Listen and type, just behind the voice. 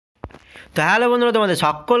তো হ্যালো বন্ধুরা, তোমাদের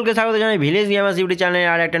সকলকে স্বাগত জানাই ভিলেজ গেমার্স ইউটিউব চ্যানেলে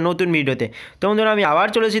আর একটা নতুন ভিডিওতে। তো বন্ধুরা, আমি আবার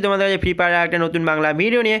চলেছি তোমাদের কাছে ফ্রি ফায়ার একটা নতুন বাংলা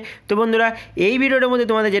ভিডিও নিয়ে। তো বন্ধুরা, এই ভিডিওটার মধ্যে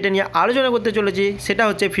তোমাদের যেটা নিয়ে আলোচনা করতে চলেছি সেটা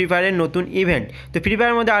হচ্ছে ফ্রি ফায়ারের নতুন ইভেন্ট। তো ফ্রি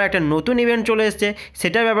ফায়ারের মধ্যে আর একটা নতুন ইভেন্ট চলে এসেছে,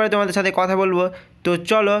 সেটার ব্যাপারে তোমাদের সাথে কথা বলবো। তো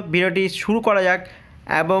চলো ভিডিওটি শুরু করা যাক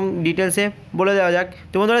এবং ডিটেলসে বলে দেওয়া যাক।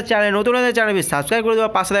 তো বন্ধুরা, নতুন চ্যানেল সাবস্ক্রাইব করে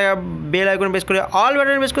দেওয়া, পাশে থাকা বেল আইকন প্রেস করে অল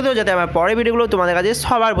বাটন প্রেস করে দেবো, যাতে আমার পরের ভিডিওগুলো তোমাদের কাছে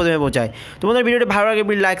সবার প্রথমে পৌঁছায়। তো বন্ধুরা, ভিডিওটি ভালো লাগে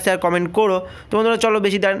লাইক শেয়ার কমেন্ট করো। তো বন্ধুরা, চলো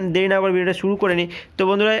বেশি দেরি না করে ভিডিওটা শুরু করে নিই। তো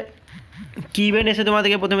বন্ধুরা, কী ইভেন্ট এসে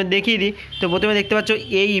তোমাদেরকে প্রথমে দেখিয়ে দিই। তো প্রথমে দেখতে পাচ্ছ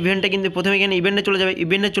এই ইভেন্টটা কিন্তু প্রথমে এখানে ইভেন্টে চলে যাবে।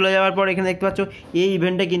 ইভেন্টে চলে যাওয়ার পর এখানে দেখতে পাচ্ছ এই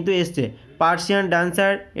ইভেন্টটা কিন্তু এসছে পার্সিয়ান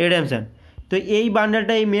ডান্সার রিডেম্পশন। তো এই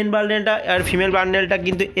বান্ডেলটা, এই মেন বান্ডেলটা আর ফিমেল বান্ডেলটা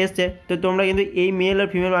কিন্তু এসছে। তো তোমরা কিন্তু এই মেল আর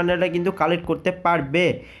ফিমেল বান্ডেলটা কিন্তু কালেক্ট করতে পারবে।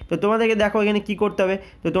 তো তোমাদেরকে দেখো এখানে কী করতে হবে।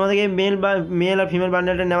 তো তোমাদেরকে মেল আর ফিমেল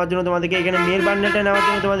বান্ডেলটা নেওয়ার জন্য তোমাদেরকে এখানে মেল বান্ডেলটা নেওয়ার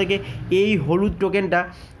জন্য তোমাদেরকে এই হলুদ টোকেনটা,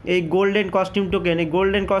 এই গোল্ডেন কস্টিউম টোকেন, এই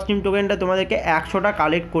গোল্ডেন কস্টিউম টোকেনটা তোমাদেরকে 100টা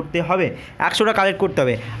কালেক্ট করতে হবে। 100টা কালেক্ট করতে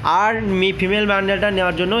হবে। আর ফিমেল বান্ডেলটা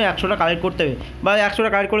নেওয়ার জন্য 100টা কালেক্ট করতে হবে, বা 100টা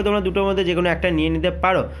কালেক্ট করে তোমরা দুটোর মধ্যে যে কোনো একটা নিয়ে নিতে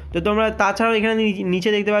পারো। তো তোমরা তাছাড়াও এখানে নিচে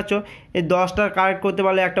দেখতে পাচ্ছ এই 10টা কালেক্ট করতে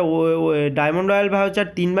পারলে একটা ডায়মন্ড রয়্যাল ভাউচার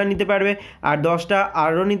 3বার নিতে পারবে। আর 10টা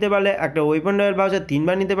আরও নিতে পারলে একটা ওয়েপন রয়্যাল ভাউচার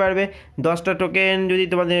 3বার নিতে পারবে। 10টা টোকেন যদি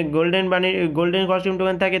তোমাদের গোল্ডেন কস্টিউম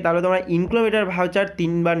টোকেন থাকে, তাহলে তোমরা ইনক্লোমিটার ভাউচার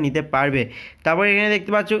 3বার নিতে পারবে। তারপর এখানে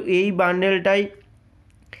দেখতে পাচ্ছ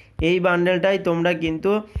এই বান্ডেলটাই তোমরা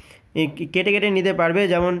কিন্তু কেটে কেটে নিতে পারবে।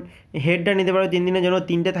 যেমন হেডটা নিতে পারবে 3 দিনের জন্য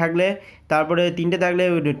 3টে থাকলে, তারপরে 3টে থাকলে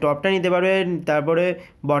টপটা নিতে পারবে, তারপরে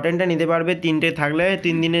বটনটা নিতে পারবে 3টে থাকলে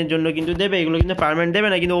 3 দিনের জন্য কিন্তু দেবে। এগুলো কিন্তু পার্মানেন্ট দেবে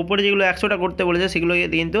না, কিন্তু ওপরে যেগুলো 100টা করতে বলেছে সেগুলো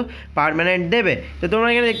কিন্তু পার্মানেন্ট দেবে। তো তোমরা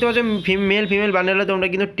এখানে দেখতে পাচ্ছ মেল ফিমেল বান্ডেলটা তোমরা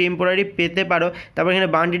কিন্তু টেম্পোরারি পেতে পারো। তারপর এখানে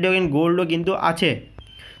বান্ডি টোকেন গোল্ডও কিন্তু আছে।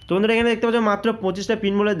 তো বন্ধুরা, এখানে দেখতে পাচ্ছ মাত্র 25টা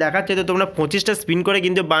পিন বলে দেখাচ্ছে। তো তোমরা 25টা স্পিন করে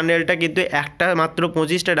কিন্তু বান্ডেলটা কিন্তু একটা মাত্র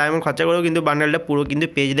 25টা ডায়মন্ড খরচা করেও কিন্তু বান্ডেলটা পুরো কিন্তু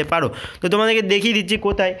পেয়ে যেতে পারো। তো তোমাদেরকে দেখিয়ে দিচ্ছি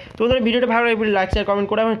কোথায়। তো তোমাদের ভিডিওটা ভালো লাগে লাইক শেয়ার কমেন্ট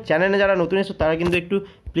করে, এবং চ্যানেলে যারা নতুন এসো তারা কিন্তু একটু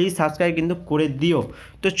প্লিজ সাবস্ক্রাইব কিন্তু করে দিও।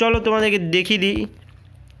 তো চলো তোমাদেরকে দেখিয়ে দিই।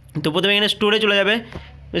 তো প্রথমে এখানে স্টোরে চলে যাবে।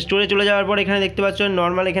 স্টোরে চলে যাওয়ার পর এখানে দেখতে পাচ্ছ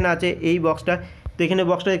নর্মাল এখানে আছে এই বক্সটা। তো এখানে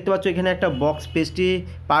বক্সটা দেখতে পাচ্ছ, এখানে একটা box pastry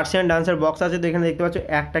Persian dancer box আছে। তো এখানে দেখতে পাচ্ছ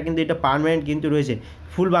একটা কিন্তু এটা পার্মানেন্ট কিন্তু রয়েছে।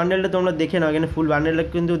 ফুল বান্ডেলটা তোমরা দেখে নাও, এখানে ফুল বান্ডেলটা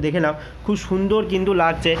কিন্তু দেখে নাও, খুব সুন্দর কিন্তু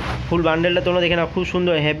লাগছে। ফুল বান্ডেলটা তোমরা দেখে নাও, খুব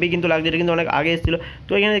সুন্দর হেভি কিন্তু লাগছে। এটা কিন্তু অনেক আগে এসেছিলো।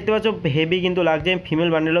 তো এখানে দেখতে পাচ্ছ হেভি কিন্তু লাগছে। ফিমেল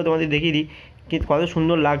বান্ডেলও তোমাদের দেখিয়ে দিই কত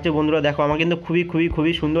সুন্দর লাগছে। বন্ধুরা দেখো, আমার কিন্তু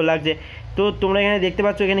খুবই সুন্দর লাগছে। তো তোমরা এখানে দেখতে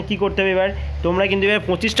পাচ্ছ এখানে কী করতে হবে। এবার তোমরা কিন্তু এবার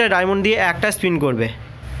 25টা ডায়মন্ড দিয়ে একটা স্পিন করবে।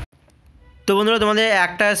 তো বন্ধুরা, তোমাদের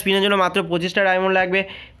একটা স্পিনের জন্য মাত্র 25টা ডায়মন্ড লাগবে।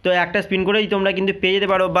 তো একটা স্পিন করেই তোমরা কিন্তু পেয়ে যেতে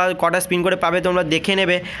পারো, বা কটা স্পিন করে পাবে তোমরা দেখে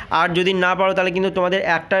নেবে। আর যদি না পারো তাহলে কিন্তু তোমাদের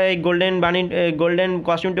একটা এই গোল্ডেন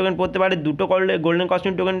কস্টিউম টোকেন পড়তে পারে, দুটো গোল্ডেন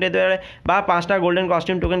কস্টিউম টোকেন পেতে পারে, বা 5টা গোল্ডেন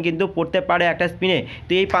কস্টিউম টোকেন কিন্তু পড়তে পারে একটা স্পিনে।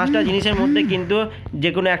 তো এই 5টা জিনিসের মধ্যে কিন্তু যে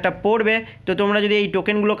কোনো একটা পড়বে। তো তোমরা যদি এই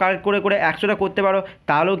টোকেনগুলো কালেক্ট করে 100টা করতে পারো,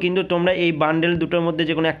 তাহলেও কিন্তু তোমরা এই বান্ডেল দুটোর মধ্যে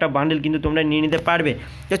যে কোনো একটা বান্ডেল কিন্তু তোমরা নিয়ে নিতে পারবে।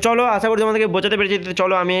 তো চলো, আশা করি তোমাদেরকে বোঝাতে পেরেছি। তো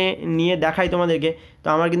চলো আমি নিয়ে দেখাই তোমাদেরকে। তো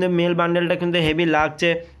আমার কিন্তু মেল বান্ডেলটা কিন্তু হেভি লাগছে।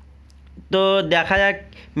 তো দেখা যাক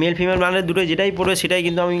মেল ফিমেল বান্ডেল দুটো যেটাই পড়বে সেটাই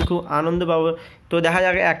কিন্তু আমি খুব আনন্দ পাবো। তো দেখা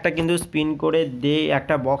যাক একটা কিন্তু স্পিন করে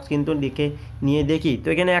একটা বক্স কিন্তু নিয়ে দেখি। তো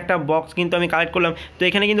এখানে একটা বক্স কিন্তু আমি কালেক্ট করলাম। তো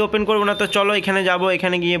এখানে কিন্তু ওপেন করবো না। তো চলো এখানে যাব,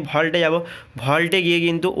 এখানে গিয়ে ভল্টে যাব। ভল্টে গিয়ে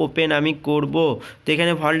কিন্তু ওপেন আমি করব। তো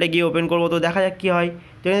এখানে ভল্টে গিয়ে ওপেন করব। তো দেখা যাক কী হয়।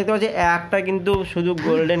 তো এখানে দেখতে পাচ্ছি একটা কিন্তু শুধু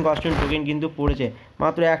গোল্ডেন কস্টিউম টোকেন কিন্তু পড়েছে,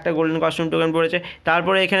 মাত্র একটা গোল্ডেন কস্টিউম টোকেন পড়েছে।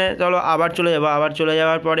 তারপরে এখানে চলো আবার চলে যাবো। আবার চলে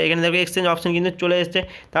যাওয়ার পরে এখানে দেখো এক্সচেঞ্জ অপশন কিন্তু চলে এসছে।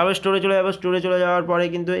 তারপর স্টোরে চলে যাবো। স্টোরে চলে যাওয়ার পরে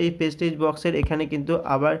কিন্তু এই পেস্টেজ বক্সের এখানে কিন্তু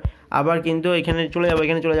আবার কিন্তু এখানে চলে যাবো।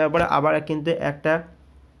 এখানে চলে যাওয়ার পরে আবার কিন্তু একটা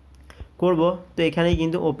করব। তো এখানেই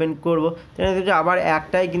কিন্তু ওপেন করব। এখানে দেখছো আবার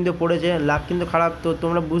একটাই কিন্তু পড়েছে, লাক কিন্তু খারাপ। তো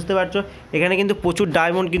তোমরা বুঝতে পারছো এখানে কিন্তু প্রচুর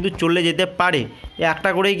ডায়মন্ড কিন্তু চলে যেতে পারে। একটা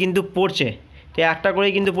করেই কিন্তু পড়ছে। তো একটা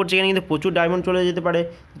করেই কিন্তু পড়ছে, এখানে কিন্তু প্রচুর ডায়মন্ড চলে যেতে পারে।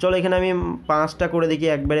 চলো এখানে আমি 5টা করে দেখি,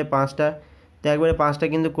 একবারে 5টা। তো একবারে 5টা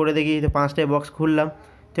কিন্তু করে দেখি। তো 5টায় বক্স খুললাম।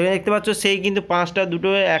 তো এখানে দেখতে পাচ্ছ সেই কিন্তু 5টা দুটো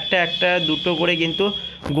একটা দুটো করে কিন্তু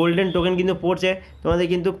গোল্ডেন টোকেন কিন্তু পড়ছে। তোমাদের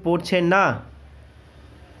কিন্তু পড়ছে না,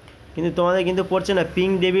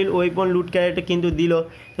 পিঙ্ক ডেভিল ওয়েপন লুট ক্যারেটে কিন্তু দিল।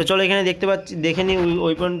 তো চলো এখানে দেখে নিই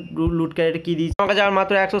ওয়েপন লুট ক্যারেটে কী দিচ্ছে। আমার কাছে আর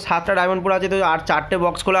মাত্র 107টা ডায়মন্ড পড়ে আছে। তো আর 4টে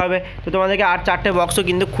বক্স খোলা হবে। তো তোমাদেরকে আর 4টে বক্সও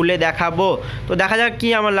কিন্তু খুলে দেখাবো। তো দেখা যাক কি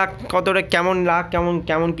আমার লাক কতটা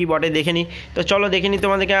কেমন কি বটে দেখে নিই। তো চলো দেখে নিই।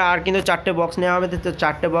 তোমাদেরকে আর কিন্তু 4টে বক্স নেওয়া হবে। তো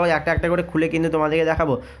 4টে বক্স একটা করে খুলে কিন্তু তোমাদেরকে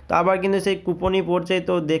দেখাবো। তো আবার কিন্তু সেই কুপনই পড়ছে।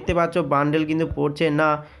 তো দেখতে পাচ্ছ বান্ডেল কিন্তু পড়ছে না।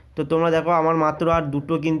 তো তোমরা দেখো আমার মাত্র আর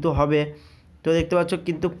দুটো কিন্তু হবে। তো দেখতে পাচ্ছ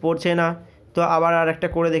কিন্তু পড়ছে না। তো আবার আর একটা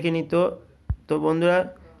করে দেখে নিই। তো বন্ধুরা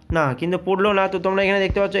না, কিন্তু পড়লো না। তো তোমরা এখানে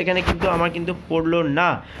দেখতে পাচ্ছ এখানে কিন্তু আমার কিন্তু পড়লো না।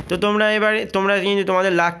 তো তোমরা কিন্তু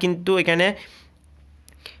তোমাদের লাক কিন্তু এখানে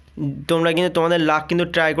তোমাদের লাক কিন্তু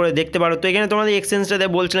ট্রাই করে দেখতে পারো। তো এখানে তোমাদের এক্সচেঞ্জটা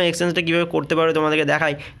বলছিলাম, এক্সচেঞ্জটা কীভাবে করতে পারো তোমাদেরকে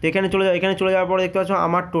দেখাই। তো এখানে চলে যাও, এখানে চলে যাওয়ার পরে দেখতে পাচ্ছ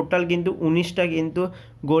আমার টোটাল কিন্তু 19টা কিন্তু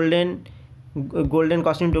গোল্ডেন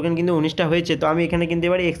কস্টিউম টোকেন কিন্তু 19টা হয়েছে। তো আমি এখানে কিন্তু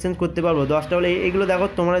এবারে এক্সচেঞ্জ করতে পারবো 10টা হলে। এইগুলো দেখো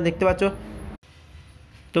তোমরা দেখতে পাচ্ছ।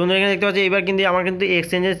 তো বন্ধুরা এখানে দেখতে পাচ্ছি এবার কিন্তু আমার কিন্তু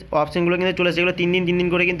এক্সচেঞ্জের অপশানগুলো কিন্তু চলে এসেছে। এগুলো 3 দিন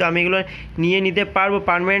করে কিন্তু আমি এগুলো নিতে পারবো।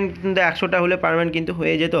 পার্মানেন্ট কিন্তু 100টা হলে পার্মানেন্ট কিন্তু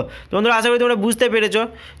হয়ে যেত। তো বন্ধুরা আশা করি তোমরা বুঝতে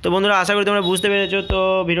পেরেছো। তো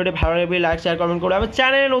ভিডিওটি ভালো লাগবে লাইক শেয়ার কমেন্ট করো। আমার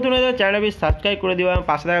চ্যানেলে নতুন হয়ে যাবে, চ্যানেলটি সাবস্ক্রাইব করে দিও এবং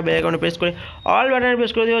পাশে থাকা বেল আইকনে প্রেস করে অল বাটনে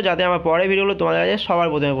প্রেস করে দিও, যাতে আমার পরের ভিডিওগুলো তোমাদের কাছে সবার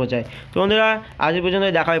প্রথমে পৌঁছায়। তো বন্ধুরা আজ পর্যন্ত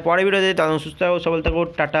দেখা হয় পরের ভিডিওতে। তখন সুস্থ থাকো, সবল থাকো,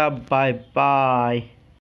 টাটা, বাই বাই।